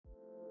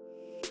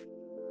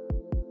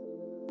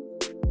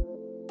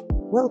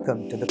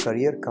Welcome to the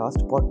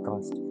CareerCast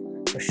podcast,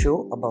 a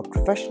show about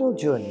professional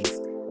journeys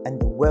and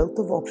the wealth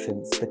of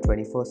options the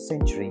 21st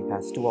century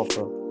has to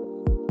offer.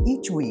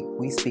 Each week,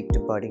 we speak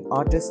to budding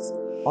artists,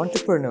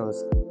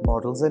 entrepreneurs,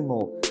 models, and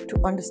more to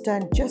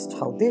understand just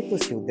how they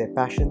pursued their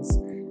passions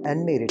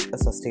and made it a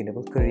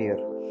sustainable career.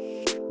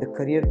 The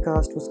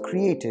CareerCast was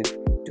created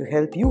to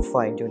help you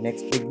find your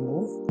next big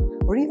move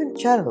or even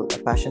channel a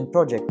passion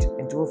project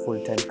into a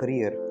full-time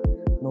career.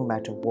 No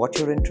matter what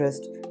your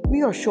interest,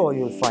 we are sure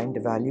you'll find a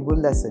valuable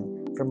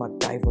lesson from our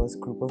diverse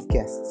group of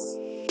guests.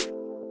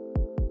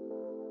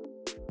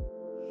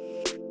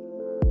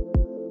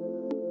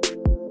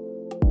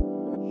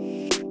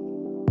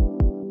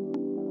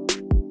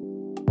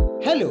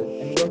 Hello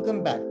and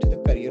welcome back to the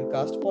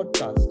CareerCast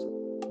podcast.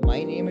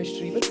 My name is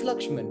Srivats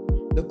Lakshman,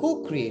 the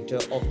co-creator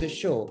of the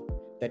show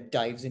that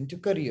dives into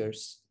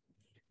careers.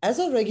 As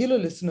our regular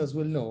listeners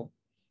will know,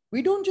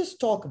 we don't just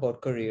talk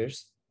about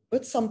careers,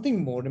 but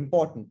something more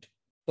important,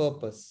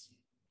 purpose.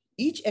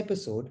 Each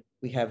episode,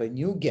 we have a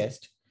new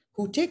guest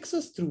who takes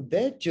us through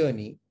their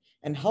journey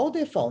and how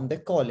they found their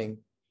calling,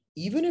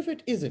 even if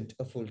it isn't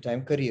a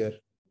full-time career.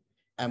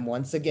 I'm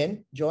once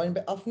again joined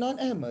by Afnan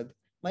Ahmed,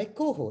 my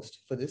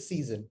co-host for this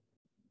season.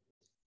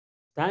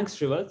 Thanks,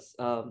 Srivats.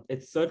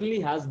 It certainly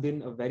has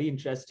been a very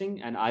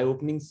interesting and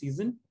eye-opening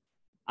season.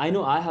 I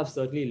know I have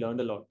certainly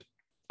learned a lot.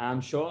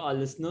 I'm sure our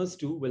listeners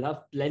too will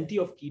have plenty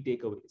of key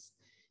takeaways,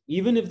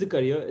 even if the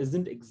career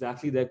isn't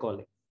exactly their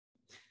calling.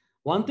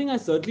 One thing I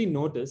certainly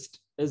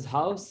noticed is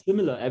how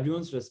similar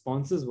everyone's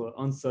responses were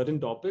on certain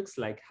topics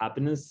like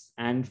happiness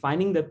and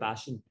finding their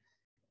passion,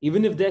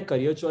 even if their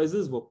career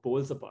choices were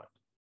poles apart.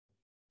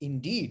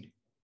 Indeed.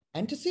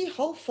 And to see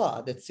how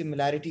far that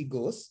similarity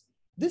goes,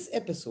 this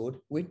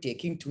episode we're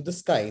taking to the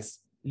skies,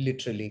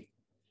 literally.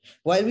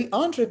 While we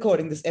aren't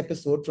recording this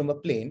episode from a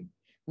plane,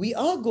 we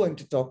are going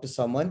to talk to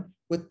someone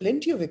with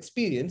plenty of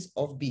experience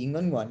of being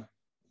on one.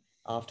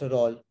 After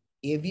all,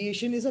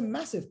 aviation is a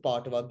massive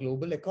part of our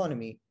global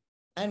economy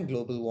and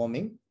global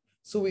warming,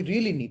 so we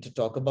really need to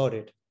talk about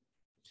it.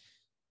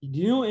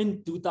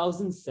 In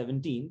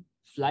 2017,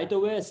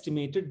 FlightAware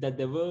estimated that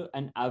there were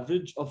an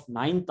average of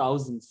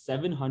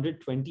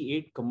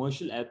 9,728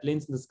 commercial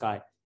airplanes in the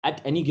sky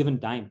at any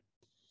given time.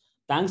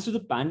 Thanks to the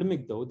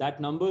pandemic, though,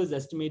 that number is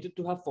estimated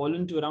to have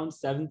fallen to around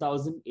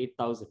 7,000,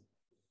 8,000.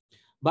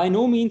 By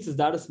no means is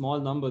that a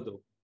small number,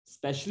 though,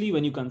 especially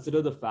when you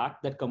consider the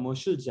fact that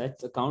commercial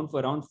jets account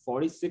for around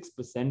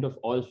 46% of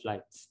all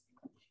flights.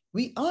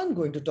 We aren't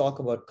going to talk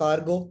about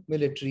cargo,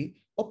 military,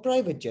 or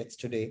private jets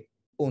today,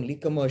 only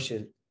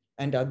commercial.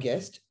 And our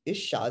guest is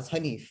Shaaz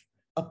Haneef,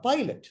 a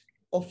pilot,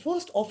 or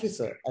first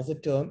officer as the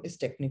term is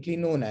technically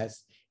known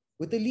as,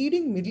 with a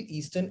leading Middle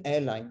Eastern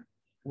airline.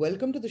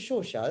 Welcome to the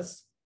show,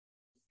 Shaaz.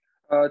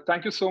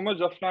 Thank you so much,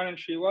 Afnan and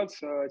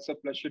Srivats. It's a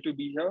pleasure to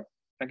be here.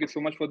 Thank you so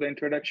much for the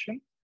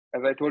introduction.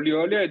 As I told you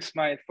earlier, it's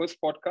my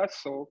first podcast,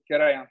 so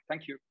here I am.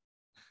 Thank you.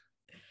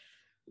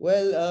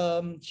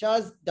 Well,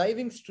 Shaz,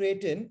 diving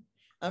straight in,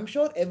 I'm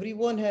sure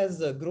everyone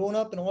has grown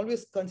up and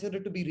always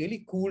considered to be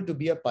really cool to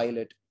be a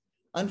pilot.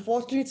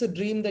 Unfortunately, it's a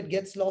dream that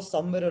gets lost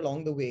somewhere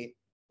along the way.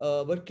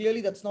 But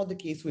clearly, that's not the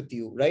case with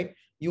you, right?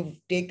 You've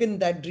taken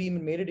that dream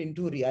and made it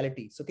into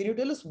reality. So, can you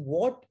tell us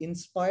what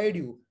inspired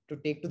you to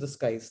take to the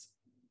skies?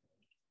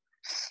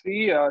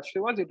 See,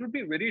 Srivats, it would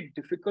be very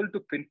difficult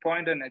to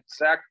pinpoint an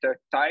exact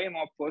time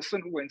or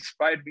person who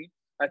inspired me.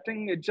 I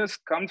think it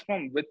just comes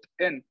from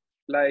within.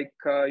 Like,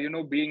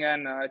 being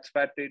an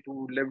expatriate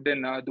who lived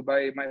in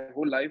Dubai my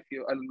whole life,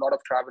 a lot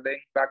of traveling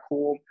back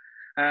home.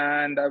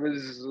 And I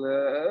was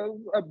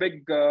a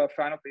big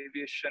fan of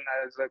aviation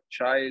as a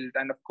child.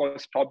 And of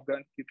course, Top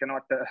Gun, you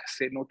cannot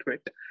say no to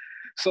it.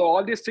 So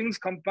all these things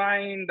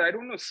combined, I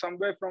don't know,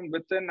 somewhere from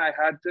within, I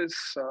had this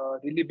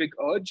really big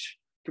urge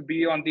to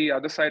be on the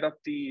other side of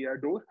the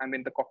door. I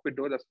mean, the cockpit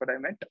door, that's what I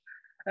meant.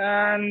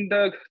 And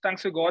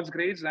thanks to God's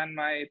grace and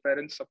my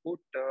parents' support,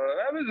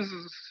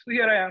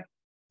 here I am.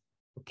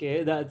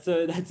 Okay,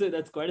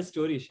 that's quite a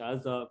story,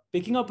 Shaz.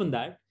 Picking up on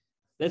that,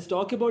 let's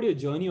talk about your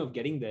journey of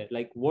getting there.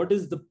 Like, what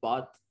is the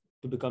path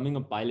to becoming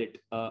a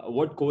pilot?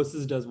 What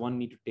courses does one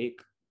need to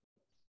take?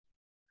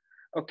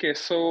 Okay,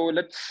 so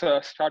let's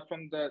start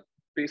from the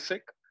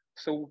basic.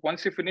 So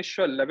once you finish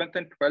your 11th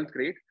and 12th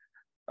grade,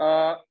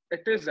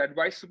 it is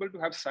advisable to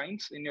have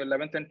science in your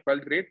 11th and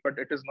 12th grade, but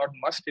it is not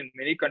must in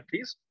many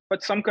countries.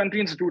 But some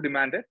countries do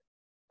demand it.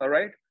 All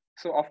right.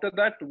 So after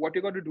that, what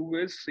you got to do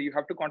is you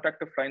have to contact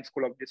a flying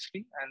school,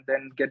 obviously, and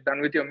then get done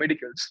with your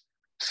medicals.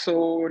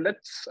 So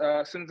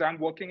since I'm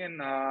working in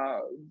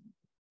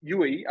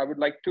UAE, I would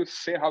like to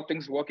say how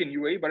things work in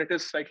UAE, but it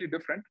is slightly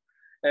different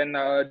and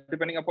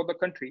depending upon the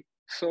country.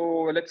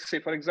 So let's say,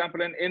 for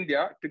example, in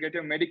India, to get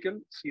your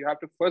medicals, you have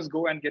to first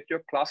go and get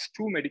your class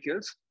 2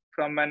 medicals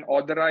from an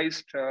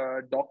authorized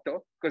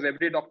doctor, because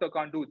every doctor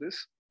can't do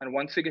this. And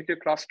once you get your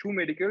class 2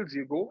 medicals,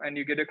 you go and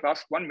you get your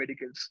class 1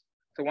 medicals.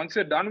 So once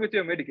you're done with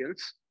your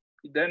medicals,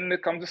 then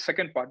it comes the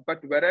second part.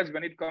 But whereas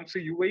when it comes to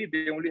UAE,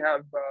 they only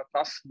have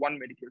class 1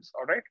 medicals,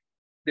 all right?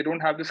 They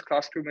don't have this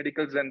class 2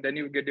 medicals, and then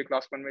you get your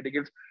class 1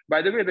 medicals.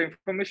 By the way, the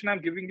information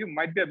I'm giving you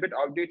might be a bit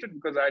outdated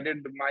because I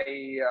did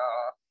my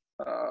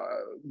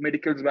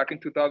medicals back in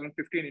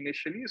 2015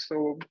 initially.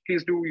 So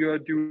please do your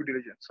due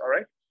diligence. All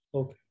right.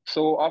 Okay.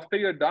 So after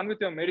you're done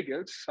with your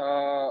medicals,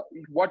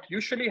 what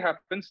usually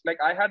happens, like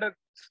I had a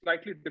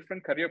slightly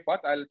different career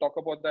path. I'll talk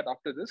about that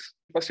after this.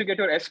 First, you get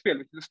your SPL,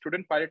 which is a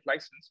student pilot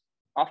license.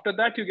 After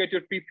that, you get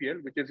your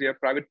PPL, which is your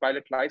private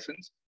pilot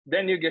license.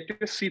 Then you get your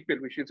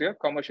CPL, which is your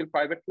commercial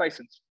private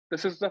license.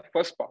 This is the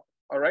first part,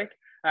 all right?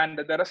 And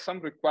there are some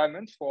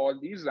requirements for all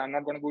these. I'm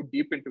not going to go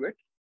deep into it.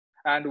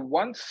 And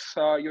once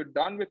you're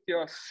done with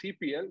your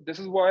CPL, this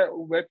is where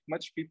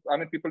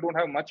people don't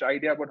have much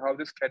idea about how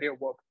this career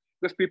works.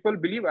 Because people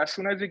believe as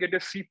soon as you get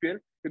your CPL,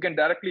 you can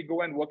directly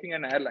go and work in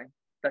an airline.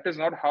 That is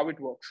not how it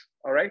works,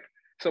 all right?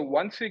 So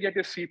once you get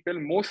your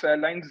CPL, most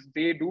airlines,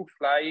 they do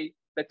fly,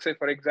 let's say,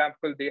 for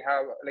example, they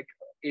have like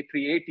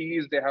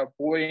A380s, they have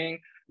Boeing,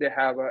 they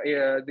have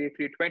the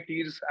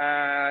A320s,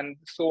 and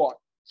so on.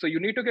 So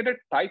you need to get a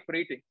type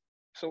rating.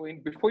 So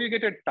before you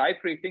get a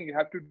type rating, you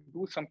have to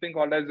do something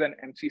called as an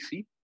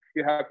MCC.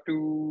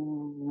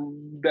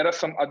 There are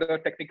some other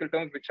technical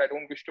terms which I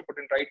don't wish to put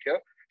in right here.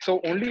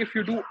 So only if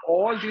you do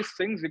all these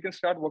things, you can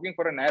start working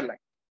for an airline,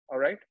 all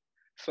right?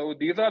 So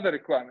these are the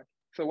requirements.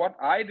 So what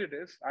I did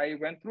is I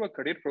went through a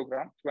career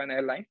program to an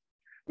airline,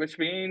 which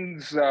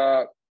means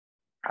I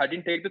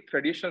didn't take the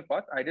traditional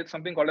path. I did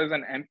something called as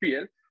an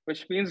MPL,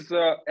 which means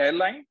the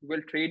airline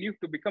will train you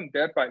to become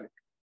their pilot,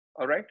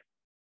 all right?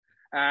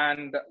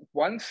 And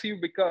once you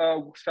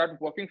start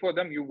working for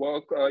them, you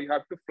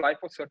have to fly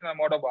for a certain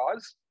amount of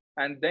hours,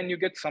 and then you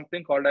get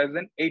something called as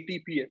an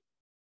ATPL,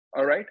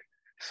 all right?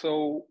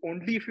 So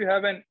only if you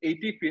have an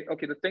ATPL,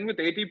 okay, the thing with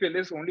ATPL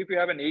is only if you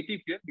have an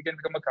ATPL, you can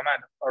become a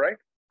commander, all right?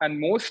 And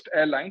most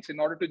airlines, in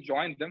order to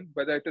join them,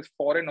 whether it is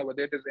foreign or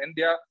whether it is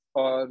India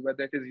or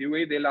whether it is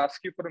UAE, they'll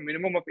ask you for a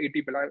minimum of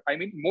ATPL. I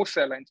mean, most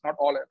airlines, not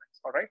all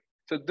airlines, all right?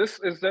 So this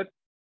is the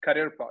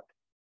career path.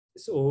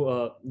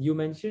 So you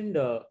mentioned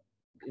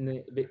in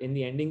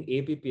the ending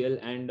APPL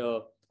and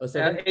a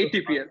certain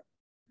ATPL.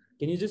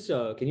 Can you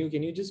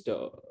just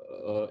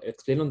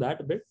explain on that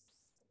a bit?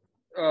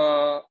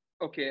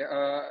 Okay,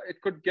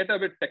 it could get a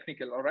bit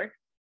technical, all right?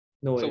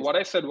 No worries. So what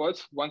I said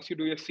was, once you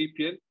do your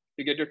CPL,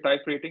 you get your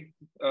type rating,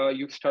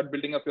 you start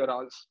building up your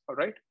hours, all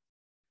right?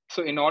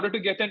 So in order to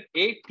get an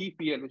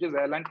ATPL, which is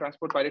Airline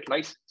Transport Pilot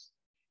License,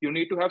 you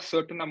need to have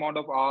certain amount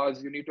of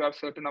hours, you need to have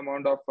certain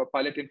amount of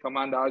pilot in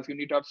command hours, you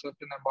need to have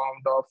certain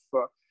amount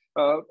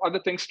of other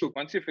things too.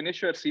 Once you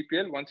finish your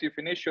CPL, once you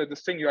finish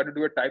this thing, you have to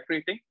do a type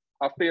rating.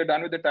 After you're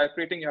done with the type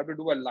rating, you have to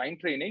do a line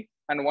training.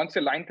 And once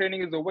your line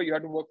training is over, you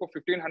have to work for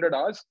 1,500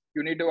 hours.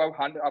 You need to have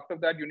after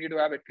that, you need to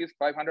have at least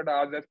 500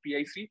 hours as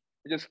PIC,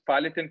 which is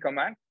pilot in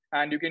command.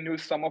 And you can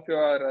use some of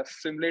your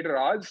simulator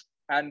hours.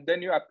 And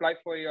then you apply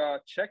for your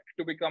check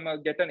to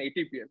get an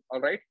ATPL, all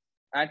right?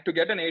 And to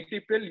get an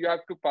ATPL, you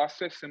have to pass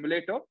a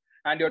simulator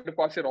and you have to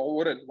pass your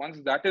oral.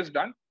 Once that is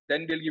done,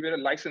 then they'll give you a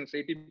license,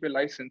 ATPL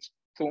license.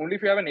 So only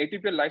if you have an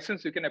ATPL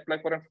license, you can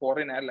apply for a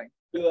foreign airline.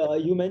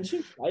 You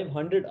mentioned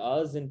 500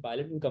 hours in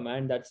pilot in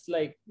command. That's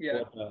like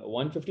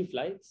 150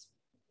 flights?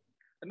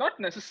 Not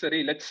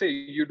necessary. Let's say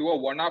you do a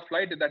 1 hour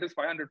flight, that is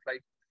 500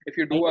 flights. If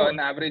you do an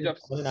average of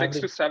 6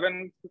 to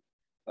 7,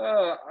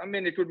 I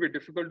mean, it would be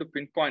difficult to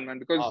pinpoint, man,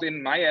 because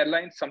in my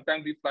airline,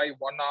 sometimes we fly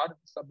 1 hour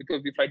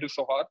because we fly to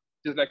Sohar,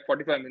 which is like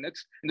 45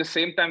 minutes. In the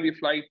same time, we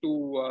fly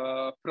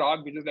to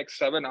Prague, which is like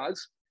 7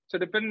 hours. So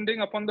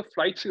depending upon the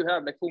flights you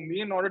have, like for me,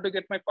 in order to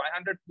get my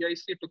 500 PIC,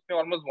 it took me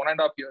almost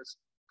 1.5 years.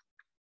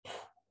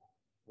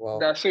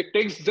 Wow. So it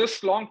takes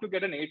this long to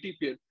get an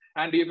ATPL.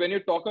 And when you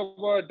talk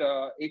about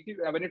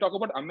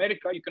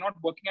America, you cannot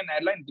work in an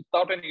airline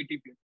without an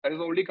ATPL. That is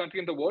the only country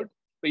in the world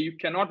where you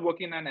cannot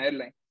work in an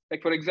airline.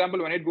 Like for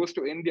example, when it goes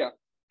to India,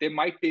 they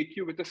might take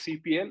you with a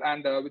CPL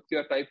and with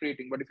your type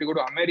rating. But if you go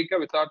to America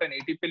without an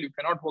ATPL, you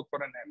cannot work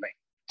for an airline.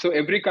 So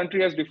every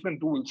country has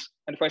different rules.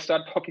 And if I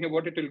start talking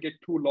about it, it'll get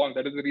too long.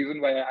 That is the reason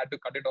why I had to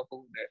cut it off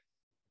over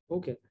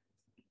there.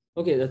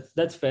 Okay,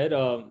 that's fair.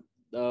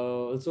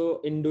 Also,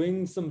 in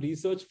doing some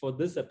research for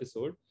this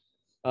episode,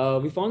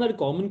 we found that a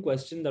common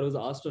question that was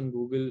asked on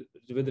Google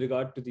with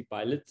regard to the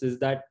pilots is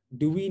that,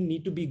 do we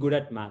need to be good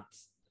at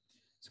maths?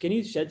 So can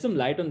you shed some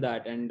light on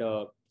that and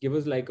give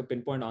us like a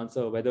pinpoint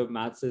answer whether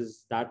maths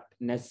is that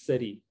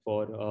necessary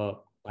for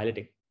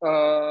piloting?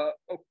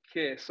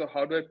 Okay, so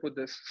how do I put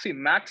this? See,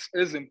 maths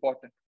is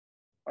important,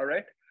 all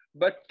right?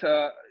 But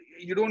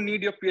you don't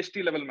need your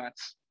PhD level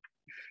maths.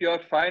 If you're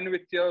fine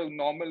with your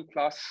normal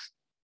class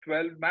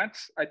 12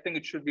 maths, I think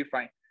it should be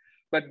fine.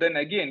 But then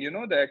again,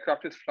 the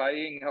aircraft is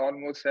flying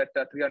almost at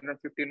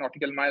 350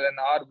 nautical mile an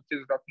hour, which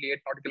is roughly 8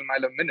 nautical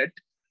mile a minute,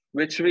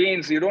 which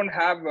means you don't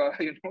have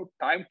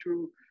time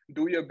to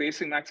do your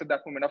basic maths at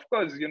that moment. Of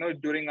course,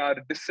 during our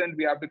descent,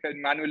 we have to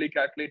manually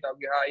calculate, are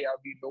we high, are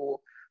we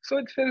low? So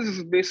it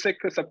is basic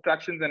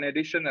subtractions and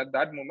addition at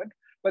that moment.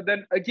 But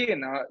then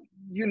again,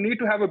 you need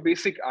to have a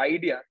basic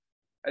idea,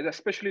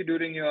 especially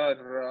during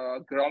your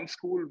ground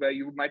school, where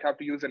you might have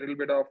to use a little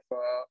bit of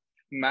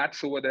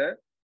maths over there.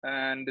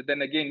 And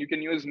then again, you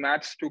can use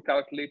maths to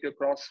calculate your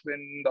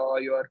crosswind or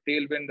your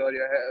tailwind or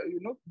your,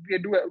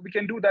 we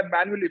can do that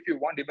manually if you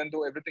want, even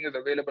though everything is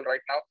available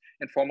right now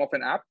in form of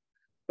an app.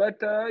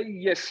 But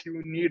yes,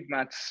 you need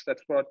maths.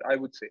 That's what I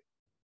would say.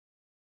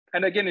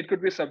 And again, it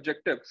could be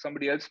subjective.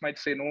 Somebody else might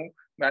say, no,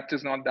 maths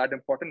is not that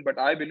important, but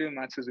I believe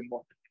maths is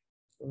important.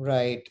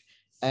 Right.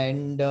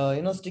 And,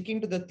 sticking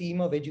to the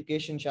theme of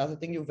education, Shaz, I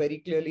think you very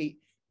clearly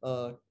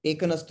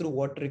taken us through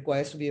what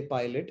requires to be a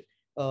pilot.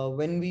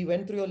 When we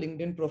went through your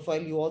LinkedIn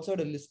profile, you also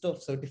had a list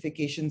of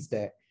certifications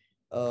there.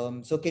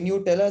 So can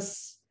you tell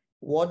us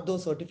what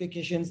those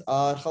certifications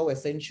are, how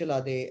essential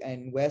are they,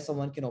 and where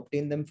someone can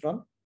obtain them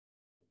from?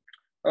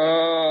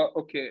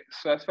 Okay,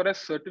 so as far as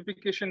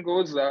certification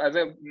goes, as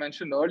I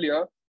mentioned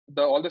earlier,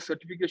 all the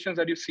certifications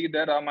that you see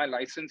there are my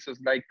licenses.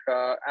 Like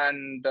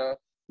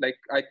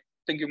I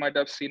think you might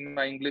have seen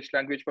my English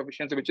language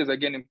proficiency, which is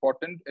again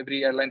important.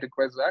 Every airline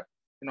requires that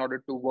in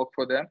order to work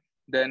for them.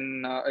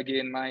 Then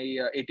again, my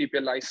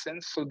ATPL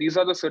license. So these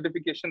are the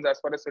certifications as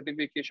far as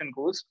certification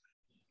goes.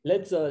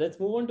 Let's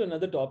move on to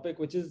another topic,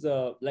 which is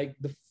like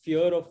the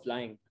fear of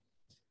flying.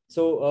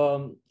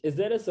 So is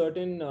there a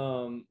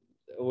certain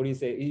what do you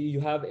say, you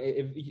have,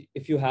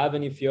 if you have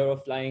any fear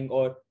of flying,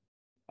 or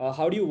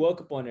how do you work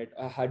upon it?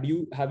 Have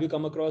you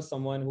come across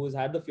someone who's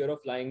had the fear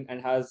of flying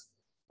and has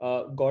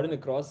gotten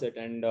across it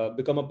and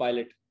become a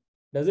pilot?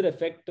 Does it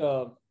affect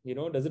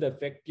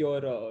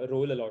your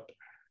role a lot?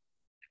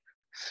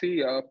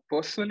 See,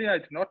 personally, I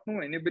do not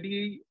know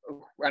anybody,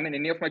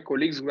 any of my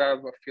colleagues who have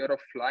a fear of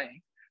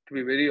flying, to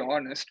be very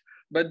honest.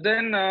 But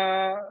then,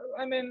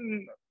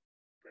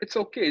 it's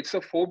okay. It's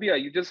a phobia.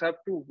 You just have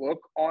to work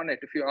on it.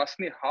 If you ask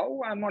me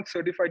how, I'm not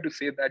certified to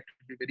say that,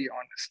 to be very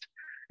honest.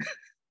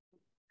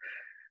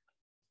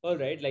 All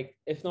right. Like,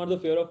 if not the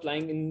fear of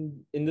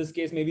flying, in this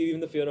case, maybe even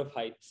the fear of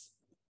heights.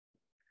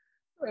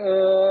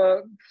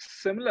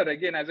 Similar,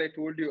 again, as I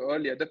told you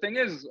earlier. The thing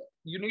is,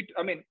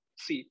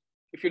 see,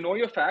 if you know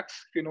your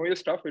facts, if you know your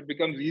stuff, it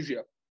becomes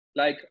easier.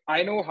 Like,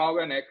 I know how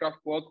an aircraft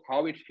works,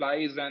 how it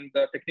flies, and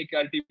the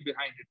technicality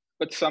behind it.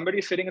 But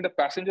somebody sitting in the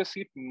passenger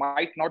seat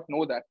might not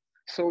know that.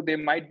 So they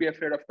might be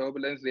afraid of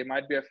turbulence. They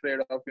might be afraid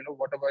of,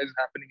 whatever is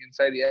happening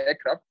inside the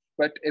aircraft.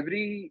 But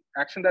every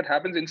action that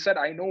happens inside,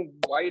 I know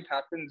why it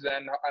happens.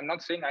 And I'm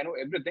not saying I know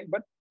everything,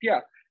 but yeah,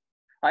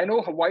 I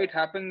know why it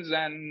happens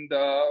and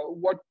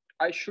what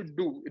I should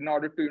do in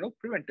order to,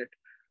 prevent it.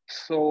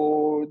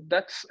 So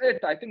that's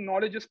it. I think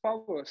knowledge is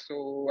power.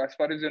 So as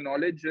far as your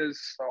knowledge is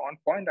on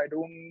point, I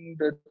don't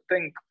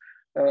think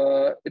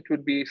it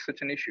would be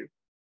such an issue.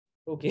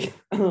 Okay.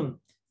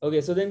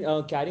 Okay. So then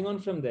carrying on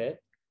from there,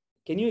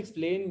 can you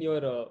explain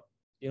your,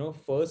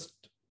 first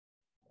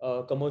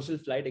commercial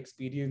flight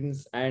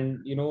experience,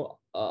 and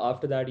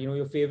after that,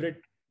 your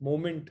favorite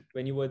moment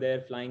when you were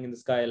there flying in the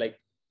sky? Like,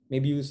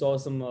 maybe you saw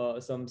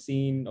some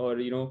scene, or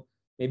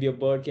maybe a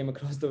bird came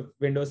across the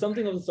window,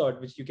 something of the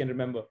sort which you can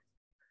remember.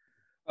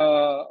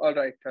 All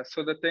right.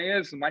 So the thing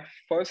is, my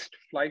first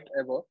flight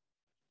ever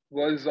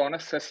was on a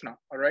Cessna.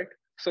 All right.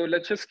 So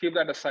let's just keep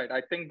that aside.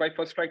 I think by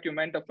first flight you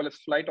meant a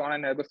first flight on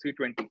an Airbus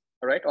 320,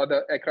 all right, or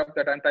the aircraft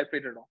that I'm type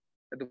rated on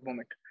at the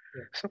moment.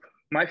 Yeah. So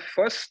my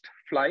first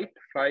flight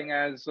flying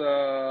as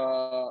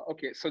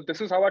okay. So this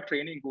is how our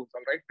training goes.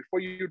 All right. Before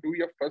you do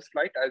your first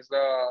flight as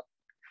a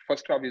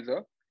first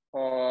officer,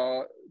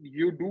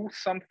 you do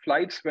some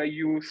flights where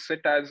you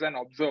sit as an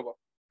observer,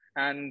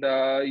 and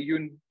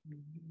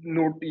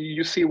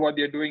you see what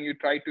they're doing. You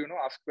try to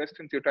ask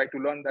questions. You try to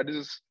learn. That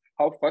is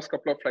how first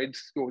couple of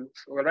flights go.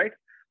 All right.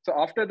 So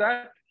after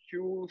that,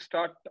 you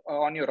start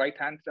on your right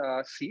hand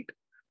seat.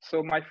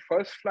 So my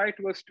first flight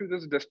was to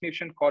this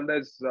destination called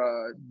as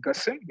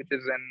Qasim, which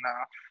is in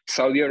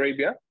Saudi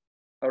Arabia.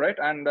 All right.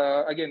 And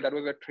again, that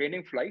was a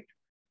training flight.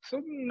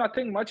 So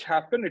nothing much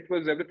happened.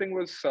 Everything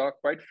was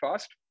quite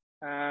fast.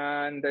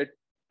 And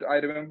I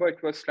remember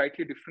it was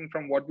slightly different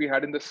from what we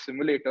had in the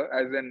simulator,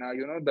 as in,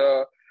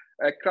 the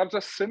aircrafts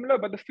are similar,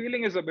 but the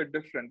feeling is a bit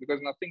different because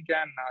nothing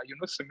can,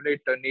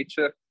 simulate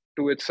nature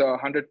to its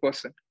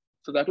 100%.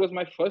 So that was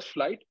my first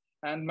flight.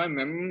 And my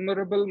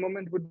memorable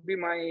moment would be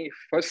my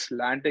first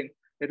landing.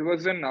 It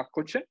was in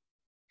Cochin.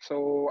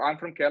 So I'm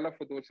from Kerala,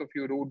 for those of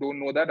you who don't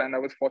know that. And I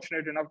was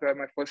fortunate enough to have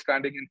my first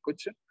landing in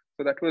Cochin.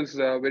 So that was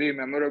very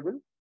memorable.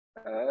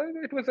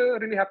 It was a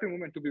really happy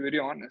moment, to be very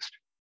honest.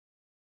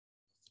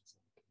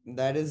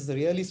 That is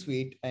really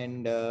sweet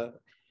and a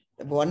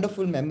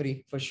wonderful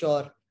memory for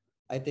sure.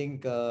 I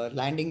think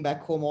landing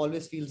back home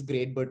always feels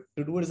great, but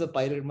to do it as a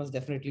pilot must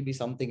definitely be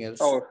something else.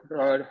 Oh,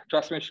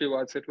 trust me,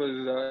 Srivats, it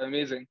was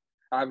amazing.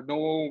 I have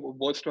no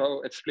words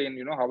to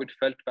explain, how it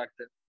felt back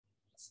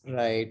then.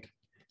 Right.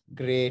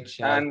 Great,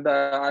 Shaaz. And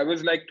I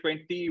was like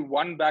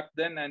 21 back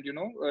then, and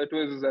it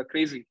was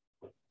crazy.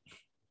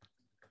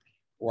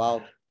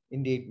 Wow,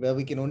 indeed. Well,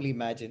 we can only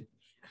imagine.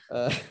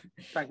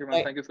 Thank you, man.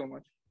 Right. Thank you so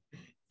much.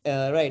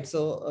 Right.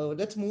 So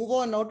let's move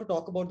on now to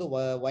talk about the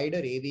wider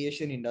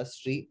aviation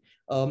industry.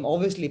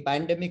 Obviously,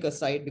 pandemic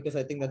aside, because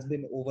I think that's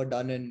been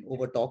overdone and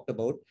over talked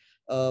about.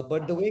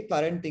 But the way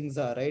current things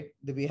are, right?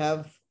 We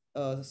have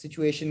a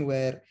situation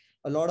where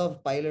a lot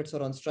of pilots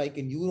are on strike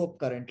in Europe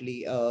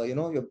currently.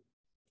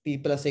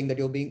 People are saying that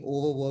you're being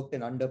overworked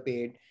and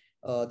underpaid.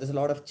 There's a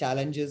lot of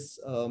challenges,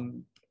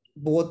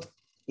 both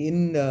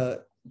in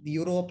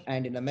Europe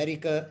and in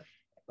America,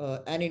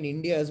 and in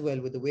India as well,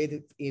 with the way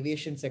the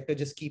aviation sector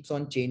just keeps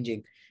on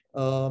changing.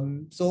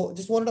 So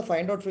just wanted to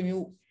find out from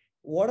you,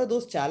 what are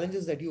those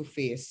challenges that you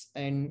face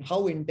and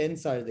how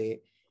intense are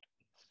they?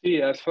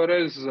 See, as far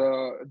as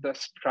the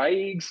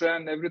strikes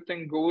and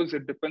everything goes,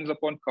 it depends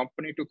upon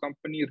company to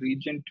company,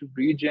 region to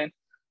region.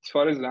 As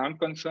far as I'm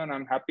concerned,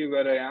 I'm happy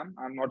where I am.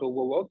 I'm not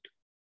overworked.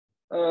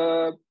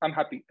 I'm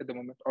happy at the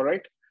moment. All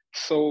right.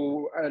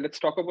 So let's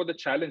talk about the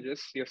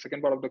challenges. Your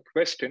second part of the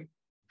question.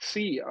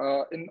 See,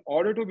 in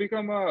order to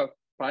become a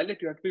pilot,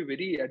 you have to be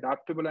very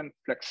adaptable and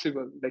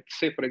flexible. Like,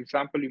 say, for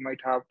example, you might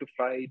have to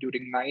fly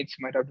during nights,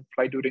 you might have to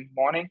fly during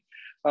morning.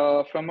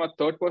 From a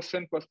third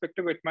person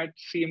perspective, it might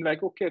seem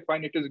like, okay,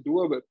 fine, it is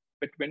doable.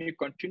 But when you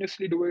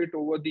continuously do it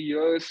over the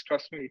years,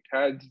 trust me, it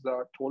has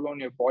a toll on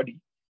your body.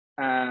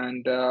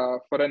 And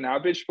for an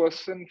average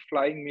person,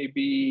 flying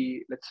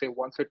maybe, let's say,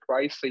 once or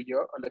twice a year,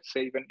 or let's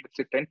say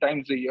 10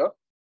 times a year,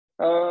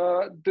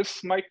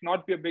 this might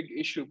not be a big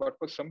issue. But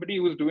for somebody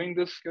who's doing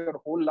this your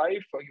whole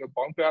life, you're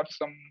bound to have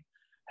some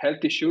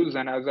health issues.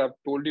 And as I've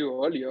told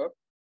you earlier,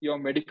 your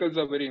medicals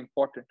are very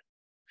important.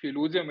 If you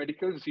lose your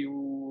medicals,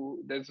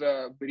 there's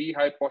a very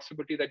high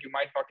possibility that you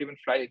might not even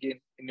fly again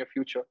in your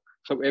future.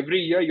 So every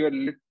year you're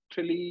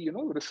literally,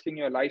 risking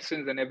your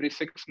license, and every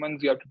 6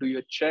 months you have to do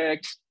your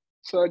checks.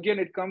 So again,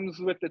 it comes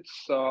with its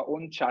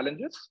own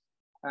challenges,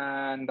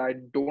 and I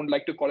don't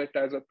like to call it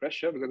as a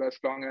pressure, because as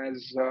long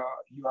as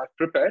you are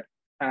prepared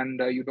and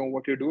you know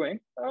what you're doing,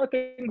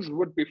 things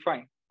would be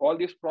fine. All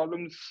these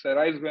problems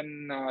arise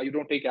when you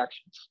don't take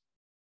actions.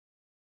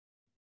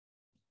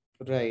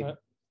 Right.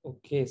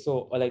 Okay,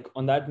 so like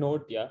on that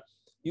note, yeah,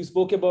 you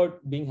spoke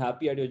about being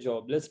happy at your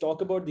job. Let's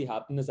talk about the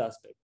happiness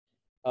aspect.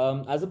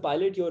 As a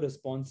pilot, you're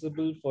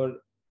responsible for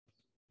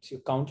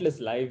countless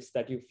lives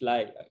that you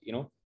fly.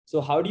 So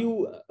how do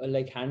you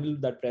like handle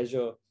that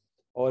pressure,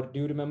 or do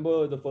you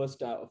remember the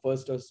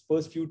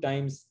first few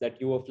times that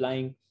you were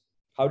flying?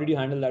 How did you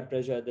handle that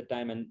pressure at the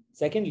time? And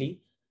secondly,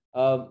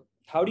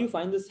 how do you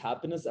find this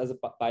happiness as a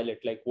pilot?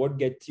 Like, what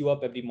gets you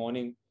up every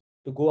morning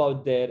to go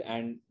out there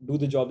and do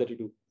the job that you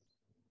do?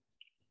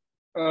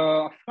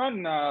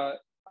 Afnan,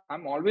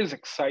 I'm always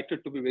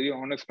excited, to be very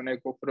honest, when I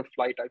go for a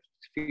flight. I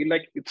feel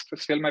like it's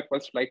still my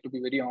first flight, to be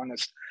very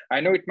honest. I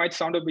know it might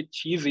sound a bit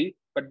cheesy,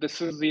 but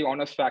this is the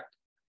honest fact.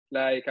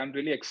 Like, I'm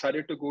really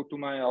excited to go to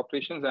my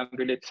operations. I'm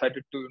really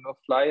excited to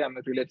fly. I'm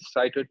really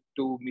excited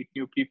to meet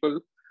new people.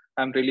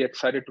 I'm really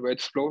excited to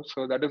explore.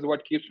 So that is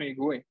what keeps me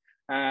going.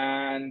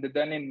 And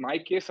then in my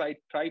case, I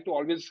try to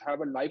always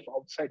have a life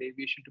outside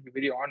aviation, to be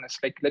very honest.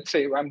 Like, let's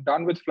say I'm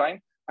done with flying,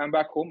 I'm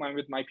back home, I'm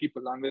with my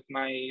people, I'm with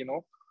my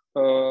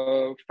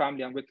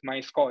family, I'm with my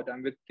squad,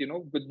 I'm with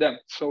with them.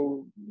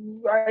 So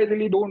I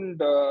really don't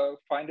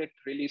find it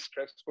really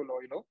stressful,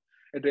 or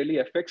it really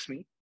affects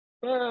me.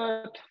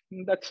 But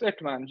that's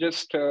it, man.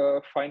 Just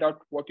find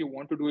out what you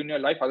want to do in your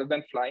life other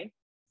than flying,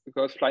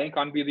 because flying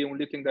can't be the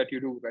only thing that you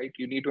do, right?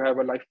 You need to have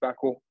a life back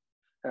home.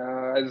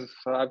 As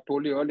I've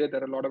told you earlier,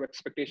 there are a lot of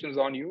expectations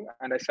on you.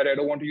 And I said I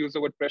don't want to use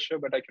the word pressure,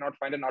 but I cannot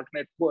find an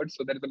alternate word.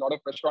 So there is a lot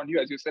of pressure on you,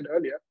 as you said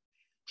earlier.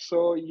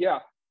 So yeah,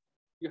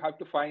 you have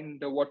to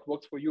find what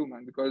works for you,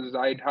 man. Because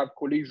I'd have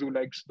colleagues who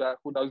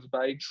loves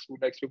bikes, who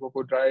likes to go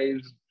for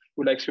drives,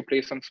 who likes to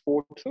play some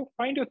sports. So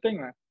find your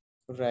thing, man.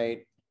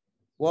 Right.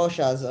 Wow,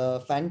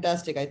 Shaz,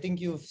 fantastic. I think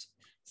you've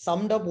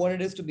summed up what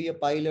it is to be a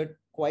pilot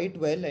quite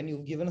well, and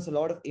you've given us a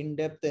lot of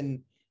in-depth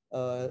and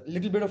a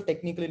little bit of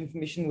technical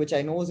information, which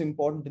I know is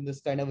important in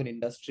this kind of an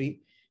industry.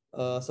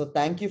 So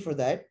thank you for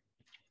that.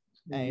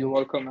 You're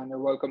welcome, man. You're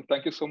welcome.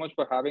 Thank you so much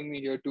for having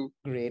me here too.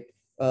 Great.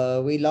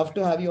 We love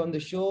to have you on the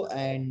show,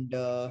 and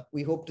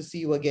we hope to see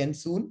you again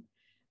soon.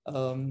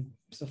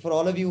 So for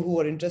all of you who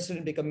are interested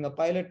in becoming a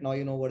pilot, now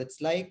you know what it's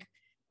like.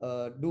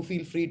 Do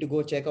feel free to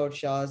go check out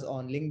Shaz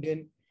on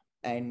LinkedIn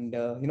and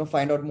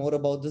find out more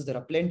about this. There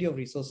are plenty of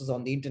resources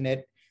on the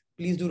internet.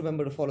 Please do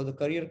remember to follow the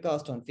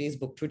CareerCast on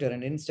Facebook, Twitter,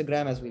 and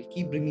Instagram, as we'll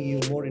keep bringing you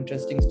more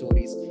interesting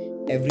stories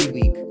every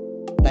week.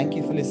 Thank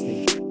you for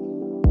listening.